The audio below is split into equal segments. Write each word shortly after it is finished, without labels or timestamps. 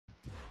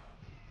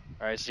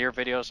Alright, so your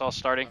video is all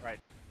starting? All right.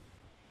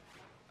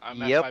 I'm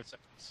Yep. at 5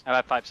 seconds. I'm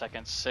at 5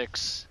 seconds.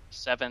 6,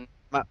 7,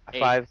 8.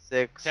 5,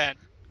 6, 10,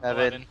 7,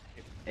 11,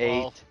 8,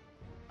 12.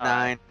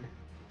 9,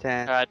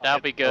 10. Alright,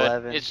 that'll be good.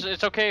 11.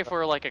 It's okay if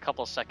we're like a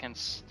couple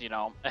seconds, you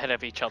know, ahead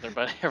of each other,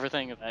 but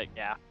everything,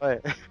 yeah. Wait.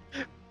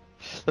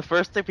 The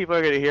first thing people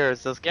are gonna hear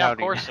is this Yeah,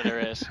 counting. of course there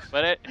is.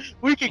 But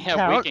we can yeah,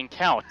 count. we can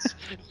count.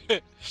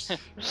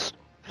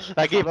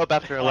 I gave up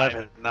after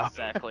 11. No.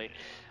 Exactly.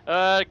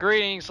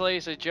 Greetings,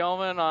 ladies and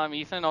gentlemen. I'm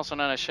Ethan, also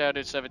known as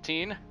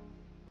Shadowed17.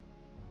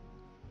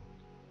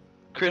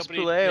 Chris Company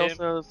Poulet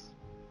name- also.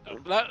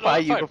 No, Why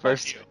you fine, go fuck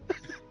first? you.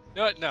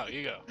 No,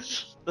 you go.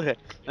 Okay.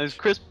 There's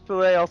Chris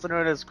Poulet, also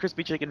known as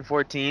Crispy Chicken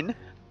 14.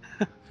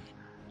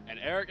 And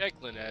Eric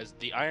Eklund as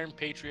the Iron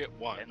Patriot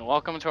 1. And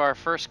welcome to our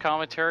first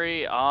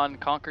commentary on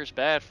Conker's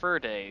Bad Fur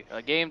Day.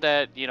 A game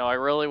that, you know, I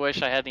really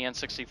wish I had the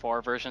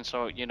N64 version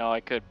so, you know, I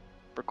could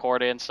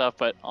record it and stuff,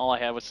 but all I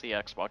had was the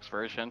Xbox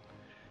version.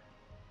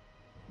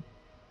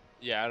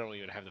 Yeah, I don't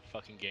even have the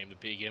fucking game to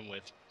begin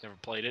with. Never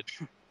played it.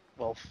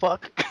 Well,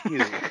 fuck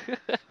you.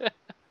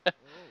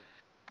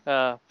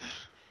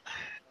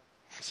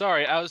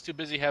 Sorry, I was too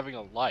busy having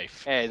a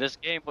life. Hey, this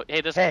game was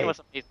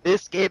amazing.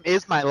 This game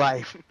is my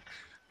life.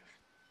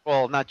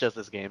 Well, not just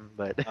this game,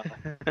 but.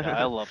 Yeah,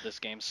 I love this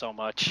game so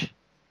much.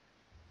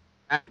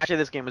 Actually,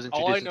 this game was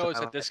introduced. All I know is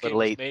into that this my game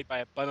life was made by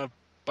a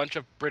bunch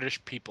of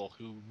British people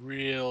who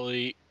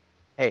really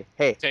Hey,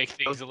 take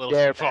things a little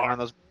they're too far.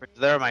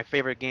 They're my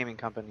favorite gaming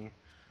company.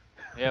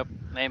 Yep,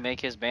 they make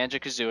his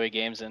Banjo-Kazooie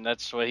games, and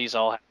that's what he's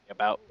all happy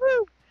about.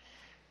 Woo!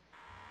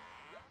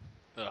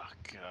 Oh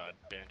god,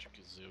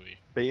 Banjo-Kazooie.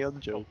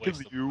 Banjo A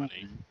waste of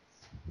money.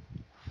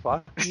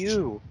 Fuck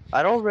you.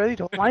 I already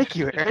don't like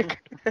you,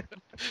 Eric.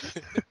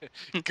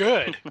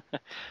 Good.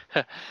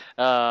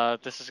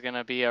 This is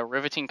gonna be a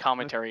riveting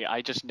commentary.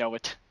 I just know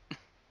it.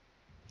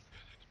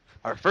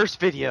 Our first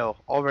video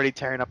already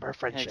tearing up our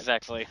friendship.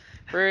 Exactly.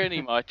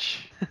 Pretty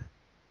much.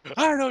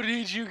 I don't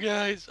need you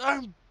guys.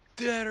 I'm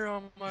better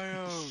on my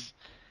own.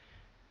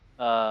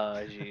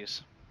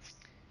 Jeez.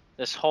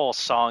 This whole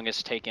song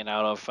is taken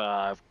out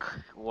of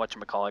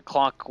whatchamacallit,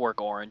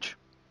 Clockwork Orange.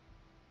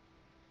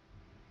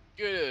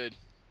 Good.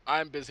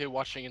 I'm busy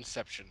watching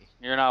Inception.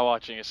 You're not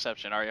watching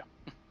Inception, are you?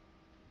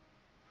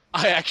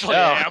 I actually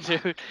No, am.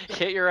 dude.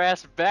 Get your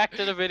ass back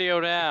to the video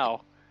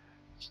now.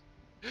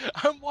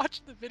 I'm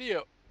watching the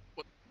video.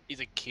 What? He's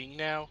a king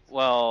now?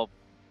 Well,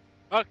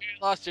 Okay,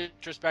 lost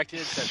interest. Back to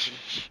Inception.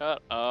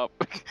 shut up.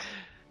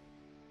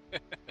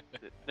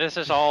 This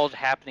is all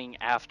happening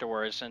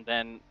afterwards, and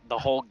then the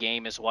whole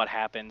game is what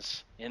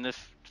happens. And the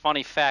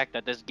funny fact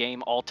that this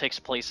game all takes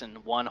place in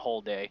one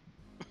whole day.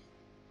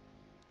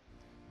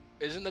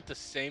 Isn't that the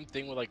same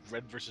thing with like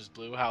Red versus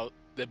Blue? How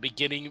the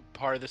beginning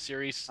part of the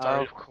series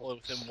started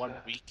within 1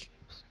 week,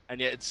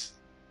 and yet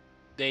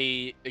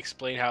they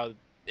explain how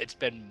it's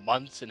been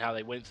months and how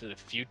they went into the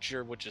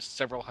future, which is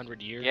several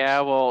hundred years. Yeah,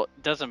 well,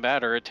 it doesn't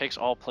matter. It takes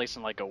all place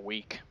in like a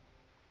week.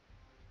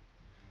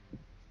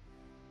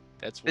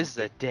 That's This is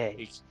a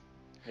day.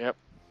 Yep.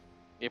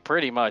 Yeah,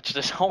 pretty much.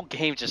 This whole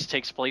game just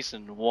takes place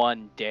in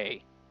one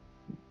day.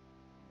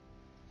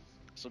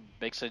 So it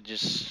makes it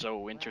just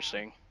so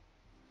interesting.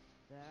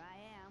 There I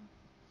am.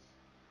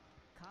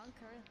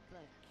 Conker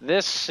the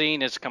This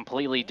scene is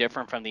completely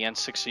different from the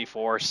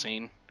N64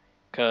 scene.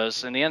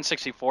 Because in the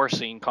N64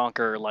 scene,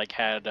 Conker like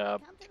had a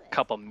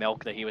cup of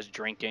milk that he was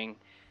drinking.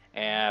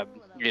 And,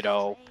 you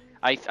know,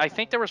 I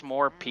think there was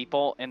more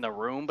people in the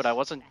room, but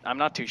I'm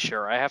not too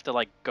sure. I have to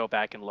like go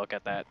back and look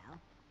at that. Well,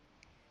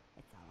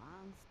 it's a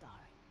long story.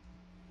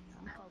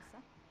 Come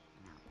closer,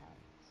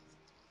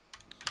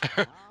 and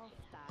I'll tell you. It all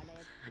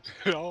started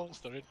It all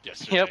started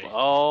yesterday. Yep,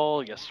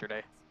 all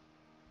yesterday.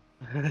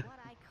 what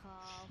I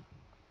call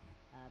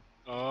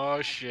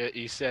Oh shit!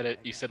 You said it.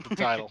 You said the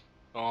title.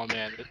 Oh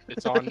man,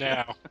 it's on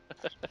now.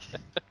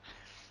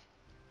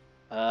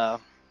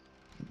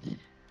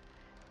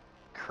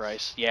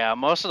 Christ. Yeah,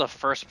 most of the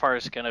first part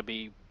is gonna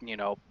be, you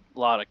know, a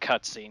lot of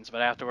cutscenes,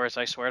 but afterwards,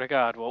 I swear to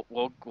God,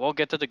 we'll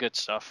get to the good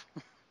stuff.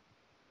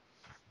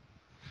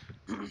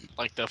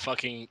 Like the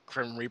fucking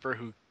Grim Reaper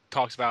who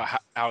talks about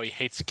how he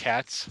hates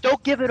cats.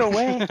 Don't give it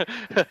away.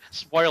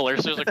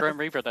 Spoilers, there's a Grim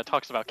Reaper that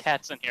talks about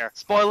cats in here.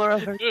 Spoiler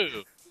alert.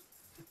 Ooh.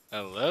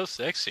 Hello,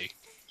 sexy.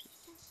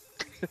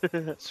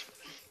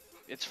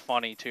 It's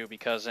funny too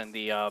because in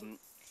the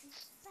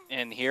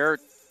in here,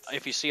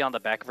 if you see on the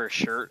back of her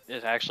shirt,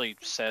 it actually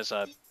says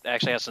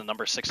actually has the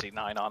number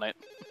 69 on it.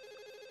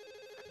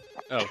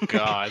 Oh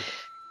god.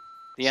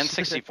 The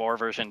N64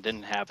 version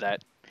didn't have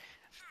that.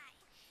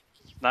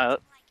 No,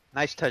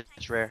 Nice touch,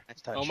 Rare.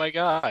 Nice touch. Oh my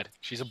god.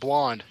 She's a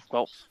blonde.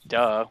 well,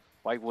 duh.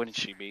 Why wouldn't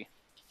she be?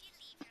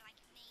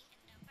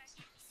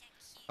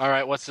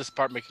 Alright, what's this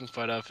part making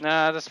fun of?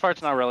 Nah, this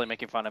part's not really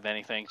making fun of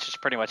anything. It's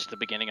just pretty much the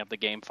beginning of the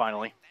game,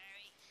 finally.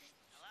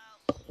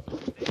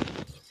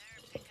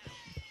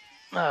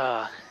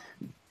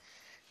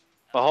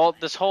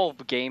 This whole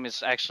game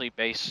is actually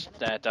based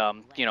that,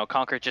 you know,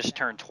 Conker just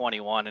turned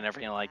 21 and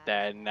everything like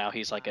that, and now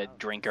he's like a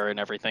drinker and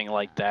everything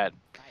like that.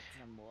 fight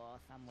some war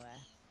somewhere.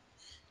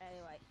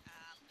 Anyway,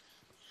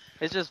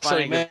 It's just So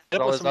funny he because met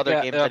up all with his some other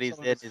guy- games that he's some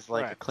of in his is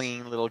like a friends.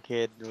 clean little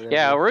kid. Or whatever.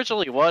 Yeah,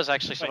 originally was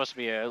actually supposed to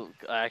be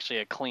actually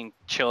a clean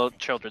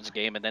children's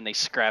game, and then they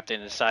scrapped it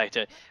and decided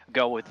to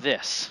go with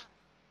this.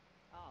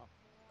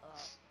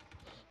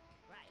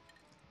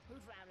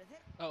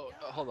 Oh,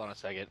 hold on a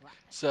second.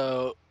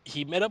 So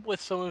he met up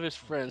with some of his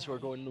friends who are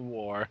going to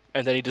war,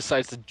 and then he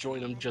decides to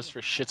join them just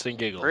for shits and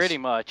giggles. Pretty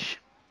much.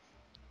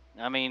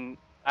 I mean,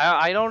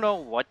 I don't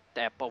know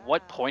at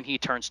what point he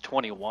turns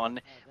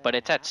 21, but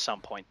it's at some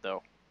point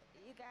though.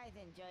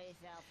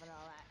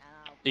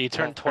 He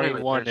turned Yeah, clearly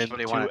 21 there's in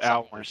 21 2 at some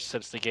hours point.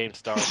 since the game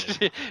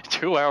started.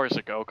 2 hours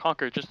ago,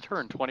 Conker just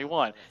turned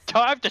 21.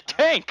 Time to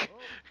tank!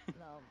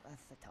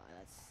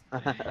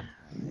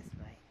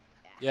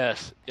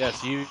 Yes,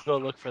 you go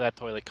look for that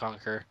toilet,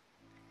 Conker.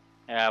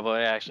 Yeah,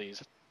 but actually,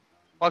 he's...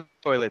 Fuck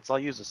toilets. I'll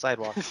use the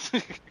sidewalk.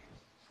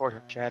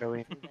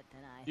 Foreshadowing.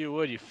 You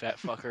would, you fat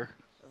fucker.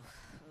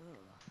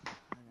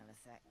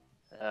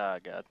 Oh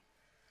god.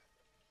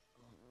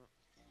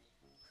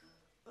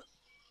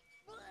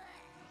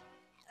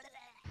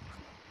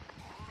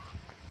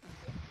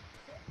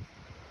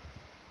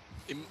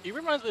 He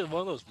reminds me of one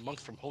of those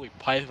monks from Holy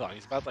Python.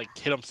 He's about to like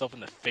hit himself in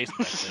the face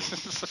with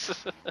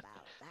that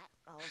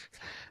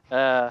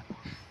thing.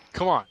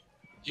 Come on.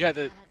 You have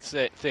to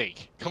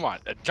think. Come on.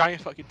 A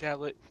giant fucking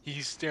tablet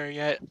he's staring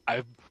at.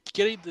 I'm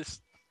getting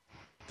this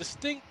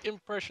distinct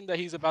impression that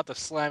he's about to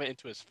slam it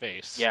into his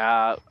face.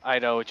 Yeah, I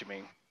know what you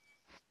mean.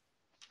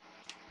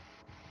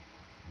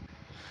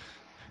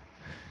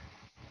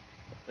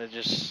 It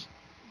just...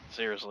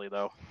 Seriously,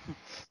 though.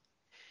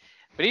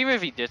 But even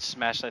if he did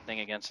smash that thing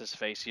against his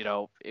face, you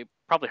know, it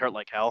probably hurt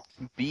like hell.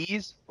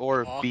 Bees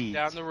or Walking bees?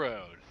 down the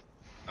road.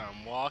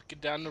 I'm walking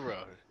down the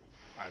road.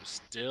 I'm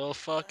still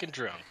fucking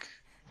drunk.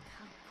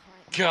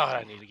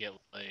 God, I need to get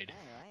laid.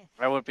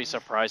 I wouldn't be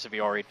surprised if he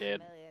already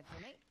did.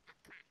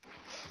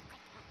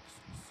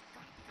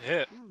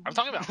 Yeah, I'm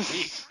talking about me.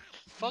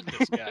 Fuck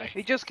this guy.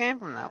 He just came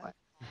from that way.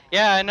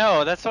 Yeah, I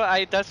know. That's what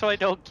I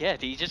don't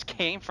get. He just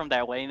came from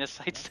that way and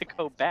decides to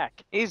go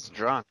back. He's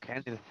drunk.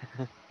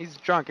 He's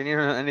drunk, and you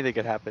don't know anything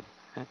could happen.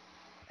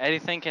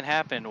 Anything can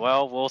happen.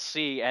 Well, we'll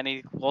see.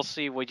 We'll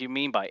see what you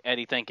mean by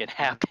anything can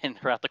happen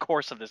throughout the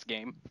course of this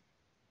game.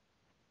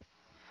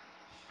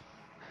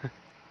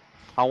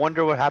 I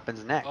wonder what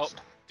happens next. Oh,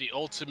 the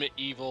ultimate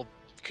evil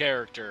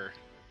character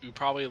who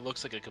probably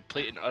looks like a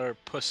complete and utter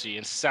pussy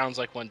and sounds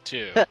like one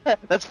too.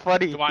 That's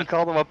funny. Come on. He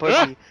called him a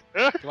pussy.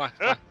 Come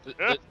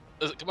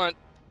on,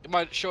 come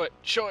on, show it.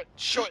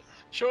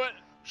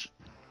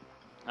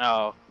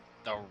 Oh,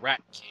 The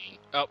Rat King.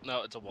 Oh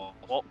no, it's a wolf.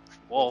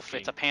 wolf.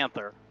 It's a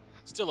panther.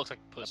 Still looks like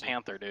a It's pussy. a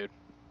panther, dude.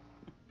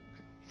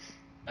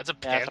 That's a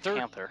Yeah, panther. it's a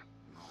panther.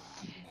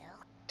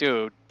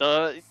 Dude,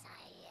 the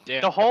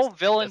Damn, whole that's-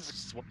 villain's...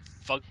 that's one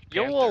fucking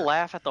You panther. will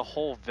laugh at the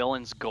whole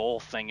villain's goal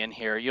thing in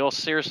here. You'll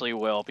seriously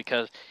will,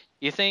 because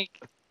you think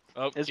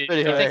Oh, It's you-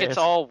 pretty you think hilarious. it's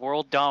all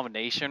world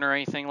domination or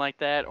anything like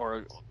that,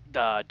 or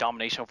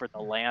domination over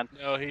the land.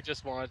 No, he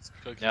just wants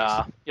cookies.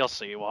 Nah, you'll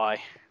see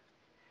why.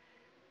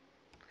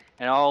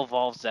 And it all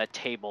involves that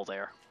table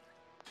there.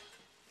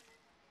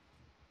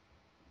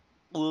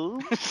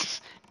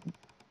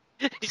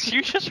 Did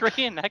you just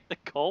reenact the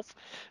gulp?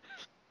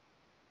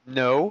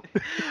 No.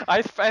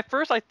 At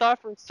first I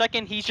thought for a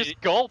second he just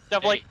gulped.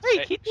 I'm like,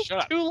 wait, he took shut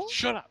up! too long.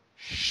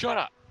 Shut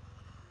up!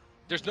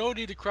 There's no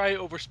need to cry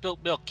over spilt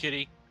milk,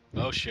 kitty.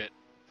 Oh shit!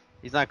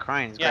 He's not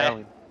crying. He's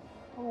Yeah.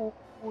 growling.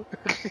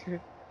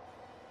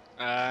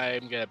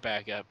 I'm gonna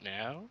back up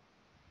now.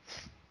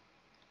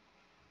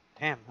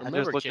 Damn. I Remember,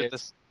 just looked at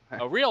kids, this.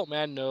 a real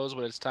man knows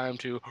when it's time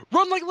to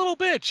run like a little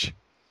bitch.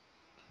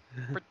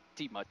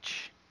 Pretty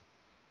much.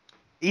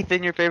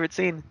 Ethan, your favorite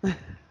scene?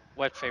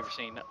 What favorite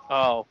scene?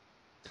 Oh,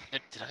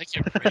 Did I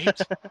get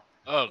raped?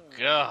 Oh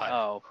god.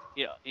 oh,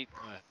 yeah. What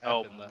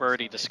Oh, happened last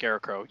Birdie the night?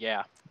 Scarecrow.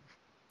 Yeah.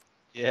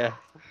 Yeah.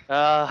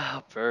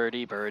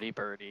 Birdie.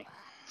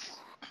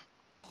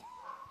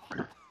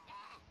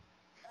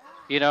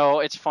 You know,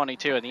 it's funny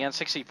too. In the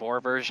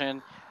N64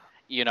 version,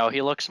 you know,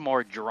 he looks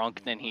more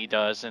drunk than he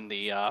does in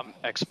the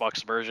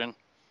Xbox version.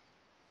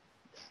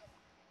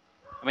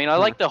 I mean, I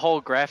like the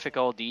whole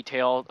graphical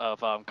detail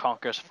of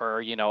Conker's fur,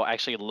 you know,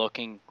 actually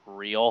looking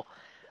real.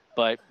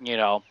 But, you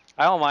know,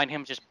 I don't mind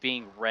him just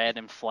being red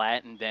and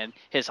flat, and then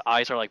his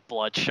eyes are like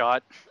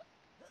bloodshot.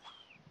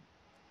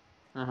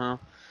 Uh-huh.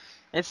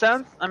 It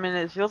sounds, I mean,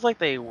 it feels like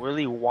they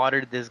really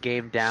watered this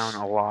game down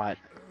a lot.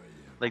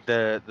 Like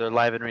the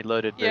Live and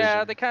Reloaded version.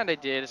 Yeah, they kind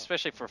of did,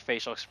 especially for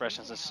facial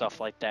expressions and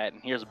stuff like that.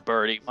 And here's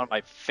Birdie, one of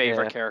my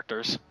favorite Yeah.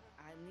 characters.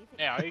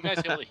 Hey, are you guys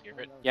able to hear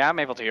it Yeah, I'm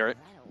able to hear it.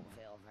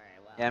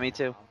 Yeah, me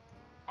too.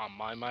 on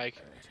my mic?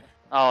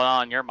 Oh,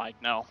 on your mic,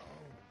 no.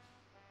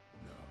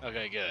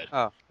 Okay, good.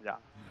 Oh. Yeah.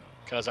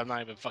 Because I'm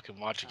not even fucking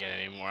watching it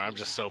anymore. I'm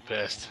just so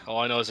pissed. All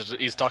I know is that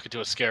he's talking to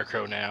a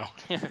scarecrow now.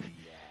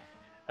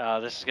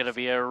 This is going to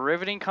be a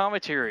riveting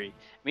commentary.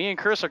 Me and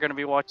Chris are going to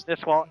be watching this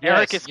while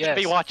Eric is going to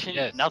be watching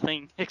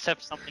nothing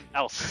except something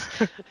else.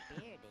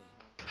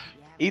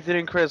 Ethan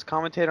and Chris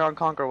commentator on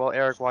Conker while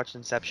Eric watched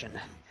Inception.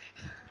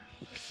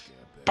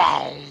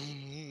 Boom!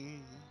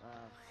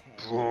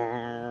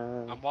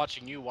 I'm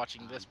watching you,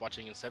 watching this,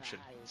 watching Inception.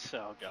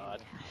 Oh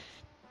god.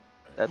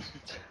 That's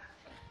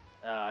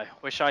I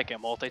wish I could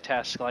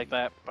multitask like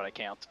that, but I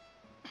can't.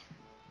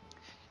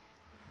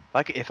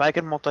 if I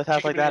could multitask Kick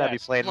him like in the that, I'd be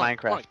ass. playing Come on,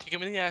 come on, Minecraft. kick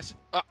him in the ass.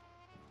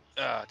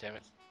 Damn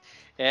it.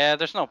 Yeah,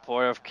 there's no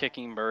point of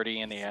kicking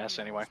Birdie in the ass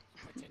anyway.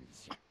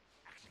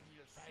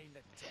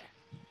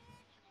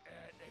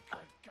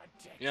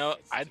 You know,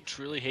 I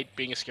truly hate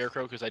being a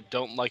scarecrow because I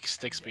don't like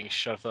sticks being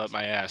shoved up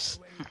my ass.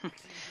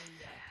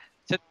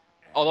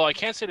 Although I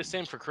can't say the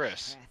same for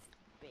Chris.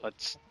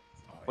 Let's.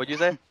 What'd you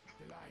say?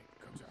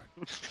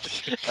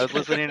 I was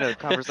listening to the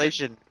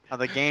conversation on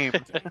the game.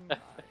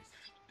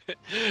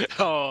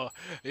 Oh,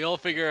 you'll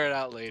figure it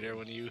out later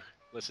when you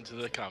listen to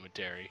the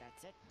commentary.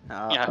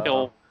 Yeah,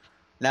 he'll.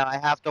 Now I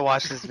have to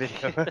watch this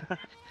video.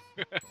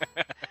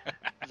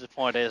 The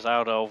point is, I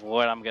don't know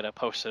what I'm gonna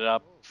post it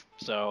up,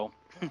 so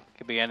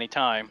could be any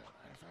time.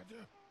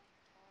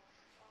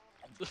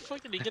 The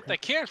fuck did he get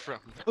that can from?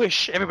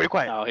 Wish everybody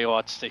quiet. Now he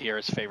wants to hear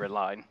his favorite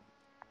line.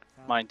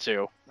 Mine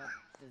too. What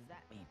does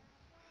that mean?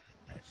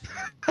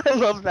 I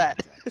love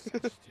that.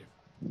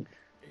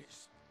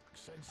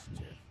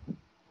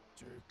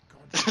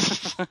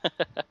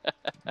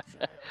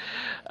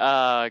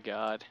 Oh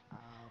god.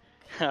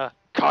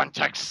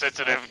 Context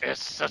sensitive is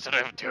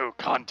sensitive to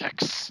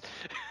context.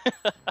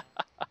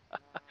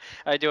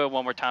 I do it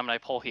one more time and I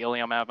pull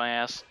helium out of my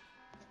ass.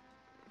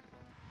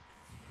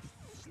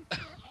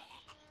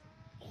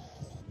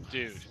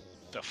 Dude,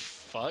 the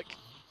fuck?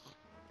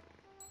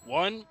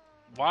 One,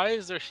 why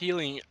is there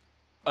healing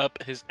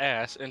up his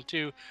ass? And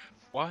two,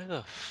 why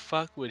the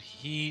fuck would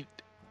he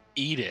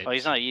eat it? Well,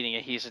 he's not eating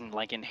it, he's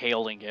like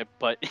inhaling it,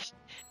 but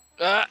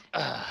God,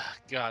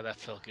 that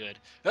felt good.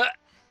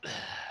 hey,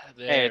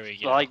 There we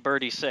it's go. like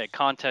Birdie said,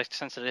 context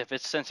sensitive,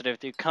 it's sensitive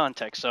to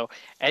context. So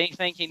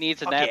anything he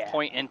needs in Fuck that yeah.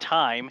 point in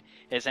time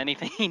is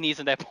anything he needs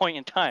in that point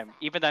in time.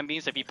 Even that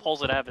means if he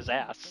pulls it out of his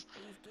ass. Please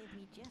give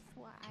me just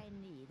what I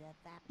need at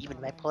that Even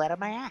if I moment. pull out of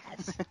my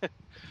ass.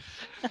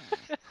 I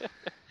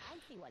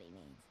see what he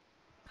means.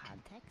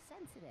 Context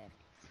sensitive.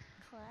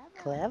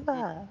 Clever. Clever.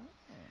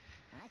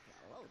 I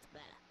feel loads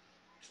better.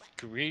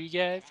 Screw you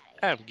guys,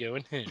 I'm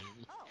going home.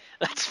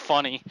 That's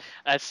funny.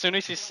 As soon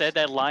as he said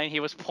that line, he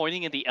was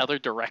pointing in the other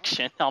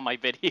direction on my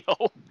video. Just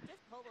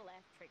pull the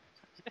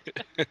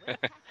last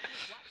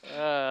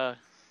trigger.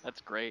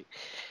 That's great.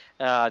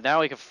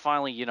 Now we can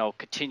finally,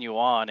 continue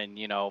on and,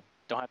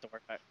 don't have to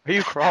worry about Are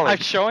you crawling? I'm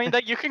showing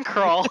that you can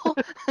crawl.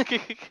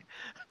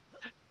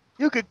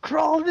 You could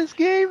crawl in this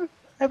game?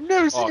 I've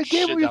never seen Oh a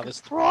game shit, where you now can this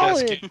is the crawl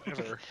best in. game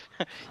ever.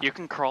 You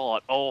can crawl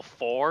on all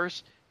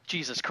fours?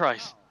 Jesus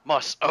Christ.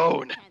 Must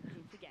own. Can't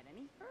seem to get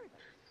any further.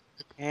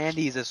 And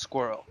he's a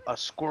squirrel. A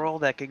squirrel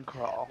that can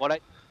crawl. What I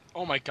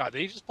Oh my god,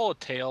 did he just pull a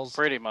tails?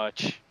 pretty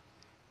much.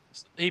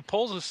 He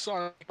pulls his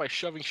Sonic by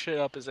shoving shit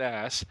up his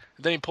ass,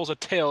 and then he pulls a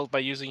tail by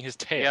using his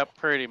tail. Yep,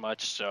 pretty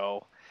much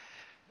so.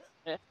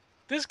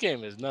 This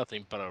game is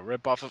nothing but a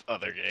ripoff of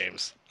other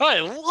games. I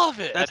love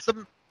it! That's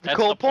the That's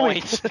cool the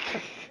point.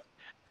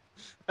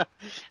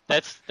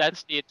 That's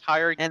the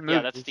entire And yeah,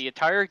 movies. that's the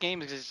entire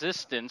game's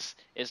existence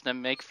is to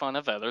make fun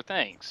of other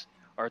things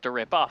or to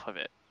rip off of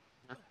it.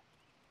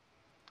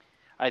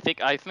 I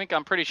think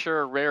I'm pretty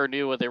sure Rare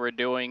knew what they were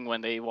doing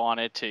when they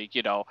wanted to,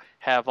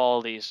 have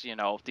all these,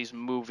 these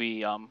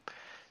movie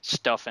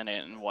stuff in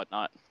it and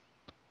whatnot.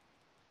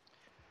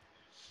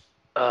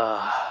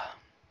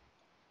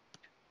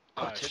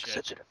 Context shit.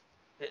 sensitive.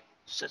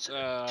 Sensitive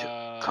Uh,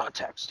 to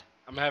context.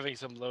 I'm having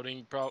some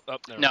loading problem. Oh,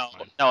 never No,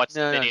 mind. no, it's the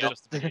No, no, video.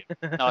 Just the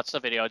video. No, it's the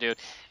video, dude.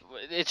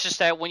 It's just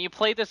that when you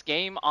play this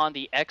game on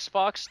the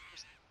Xbox,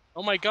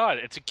 Oh my god,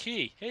 it's a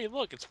key. Hey,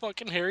 look, it's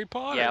fucking Harry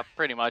Potter. yeah,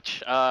 pretty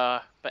much.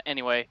 But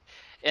anyway,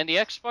 in the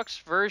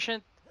Xbox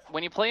version,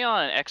 when you play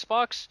on an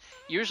Xbox,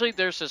 usually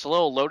there's this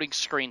little loading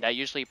screen that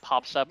usually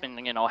pops up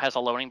and has a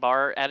loading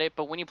bar at it.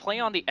 But when you play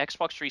on the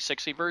Xbox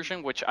 360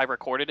 version, which I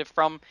recorded it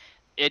from,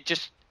 it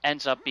just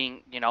ends up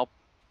being a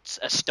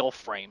still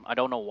frame. I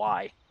don't know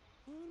why.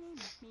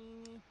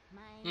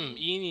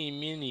 Eeny,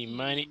 meeny,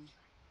 miny.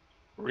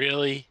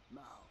 Really?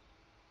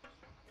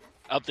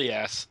 Up the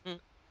ass.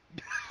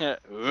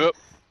 Oop.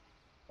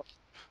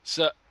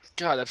 So,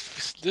 God,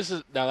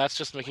 that's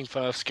just making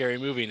fun of Scary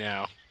Movie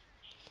now.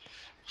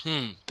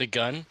 The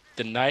gun,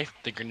 the knife,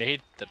 the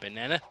grenade, the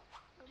banana.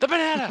 The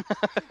banana!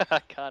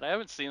 God, I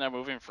haven't seen that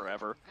movie in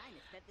forever. Kinda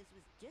said this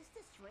was just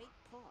a straight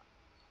port.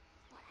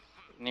 What a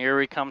hack. And here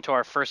we come to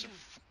our first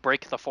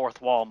break the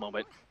fourth wall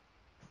moment,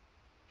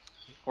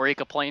 where he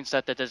complains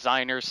that the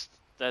designers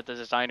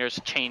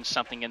changed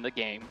something in the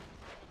game.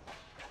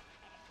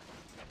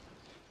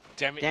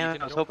 Damn it, Damn,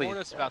 Ethan, I was don't hoping- warn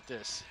us about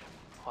this.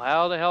 Well,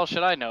 how the hell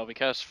should I know?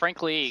 Because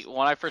frankly,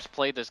 when I first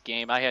played this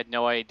game, I had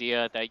no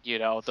idea that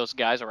those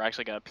guys were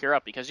actually going to appear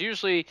up. Because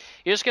usually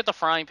you just get the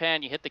frying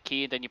pan, you hit the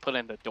key, and then you put it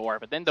in the door.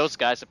 But then those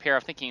guys appear.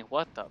 I'm thinking,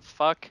 what the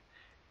fuck?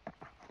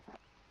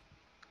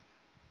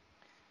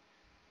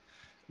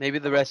 Maybe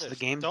the rest of the This.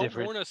 game's Don't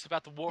different. warn us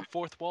about the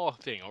fourth wall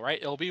thing, all right?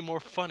 It'll be more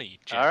funny.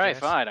 All right, jackass.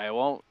 fine. I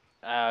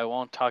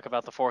won't talk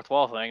about the fourth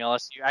wall thing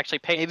unless you actually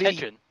pay Maybe-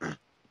 attention.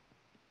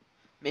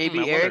 Maybe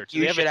I wonder, Eric, do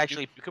they you have should a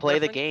actually Nukem play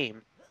the reference?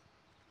 game.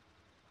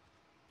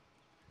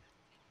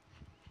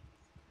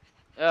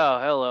 Oh,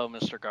 hello,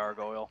 Mr.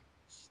 Gargoyle.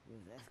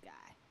 Who's this guy?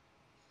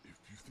 If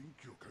you think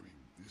you're coming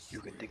this You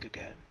can way, think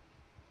again.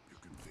 you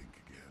can think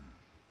again.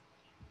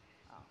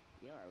 Oh,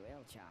 you're a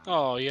real charm.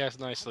 Oh, yes,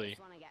 I nicely.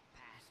 just want to get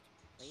past,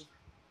 please.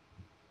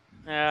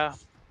 Yeah,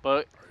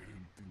 but I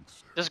didn't think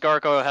so. this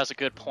Gargoyle has a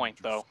good point,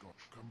 You though. just got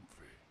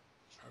comfy.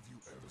 Have you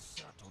ever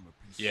sat on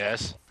a piece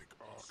Yes. of Gothic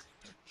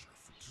architecture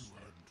for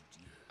 200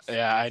 years?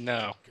 Yeah, I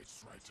know. It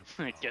gets right up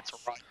your It gets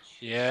arse. right.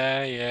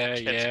 Yeah.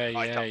 Gets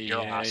right up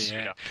your ass, you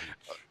know.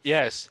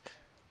 Yes,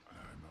 I'm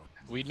not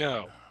we moving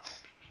know. now.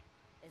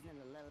 Isn't it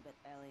a little bit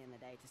early in the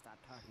day to start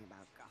talking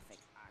about Gothic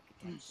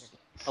architecture?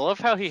 I love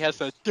how he has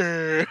that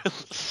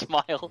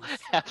smile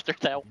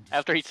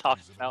after he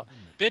talks about.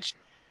 Bitch.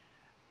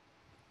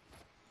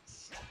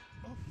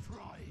 A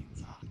frying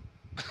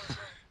pan.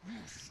 You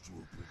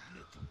stupid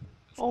little.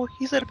 Oh,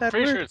 he said a bad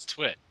Pretty word. sure it's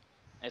twit.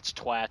 It's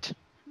twat.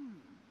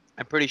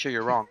 I'm pretty sure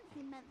you're wrong.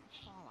 He meant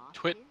to fall off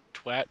Twit, here.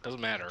 twat,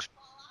 doesn't matter.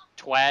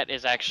 Twat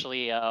is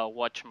actually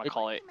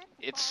whatchamacallit. He meant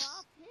to It's fall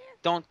off here.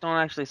 Don't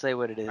actually say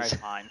what it is.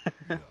 alright,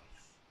 fine.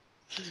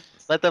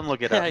 Let them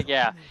look it up.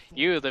 Yeah,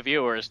 you, the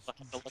viewers.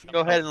 Go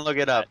ahead and look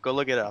it up. Go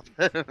look it up.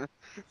 To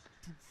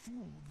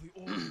fool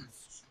the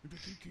audience into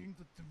thinking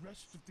that the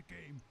rest of the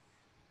game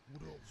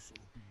would also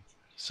be.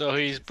 So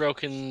he's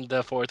broken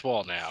the fourth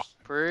wall now.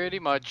 Pretty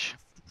much. Have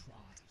to try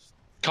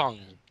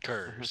something.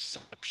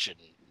 Conkerception.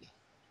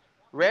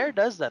 Rare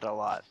does that a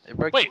lot. It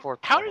breaks Wait, the fourth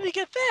how wall. did he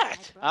get that?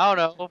 I don't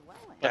know. Well,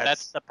 But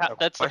that's the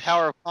question.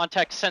 power of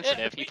context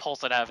sensitive. He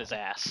pulls it out of his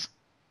ass.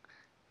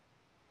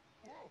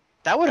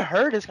 That would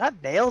hurt. It's got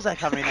nails that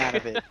coming out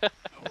of it. he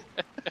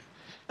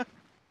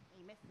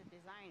missed the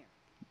designer.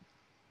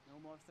 No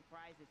more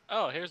surprises.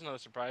 Oh, here's another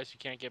surprise. You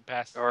can't get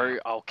past.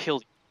 Or I'll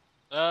kill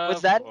you.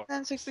 Was that in the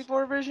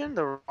N64 version?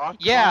 The rock?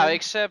 Yeah, climb?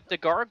 except the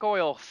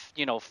gargoyle,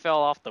 fell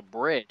off the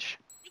bridge.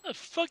 Where the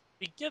fuck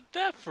did he get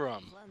that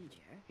from? Plunger.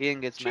 He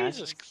didn't get smashed.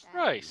 Jesus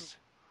Christ.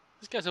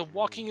 This guy's a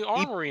walking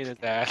armory in his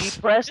He ass.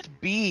 pressed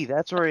B.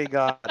 That's where he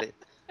got it.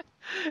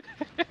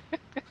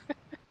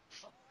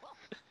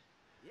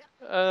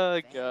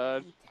 Oh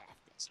god.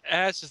 His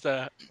ass is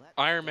the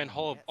Iron Man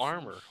Hall of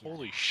Armor.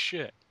 Holy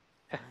shit.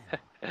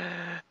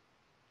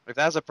 If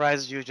that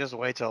surprises you, just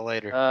wait till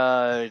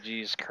later.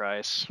 Jesus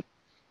Christ.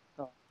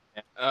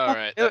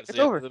 Alright, it's that's the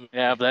end over. of the movie.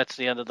 Yeah, but that's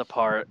the end of the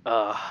part.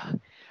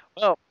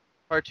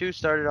 Part 2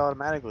 started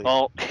automatically.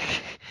 Well,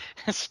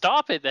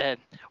 stop it then,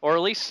 or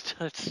at least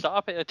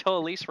stop it until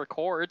at least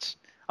records.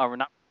 We're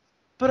not.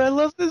 But I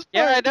love this part.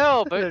 Yeah, I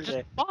know, but Okay.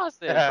 just pause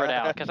it for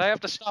now because I have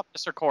to stop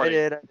this I recording.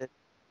 did.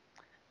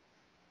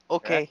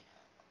 Okay.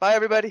 Bye,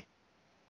 everybody.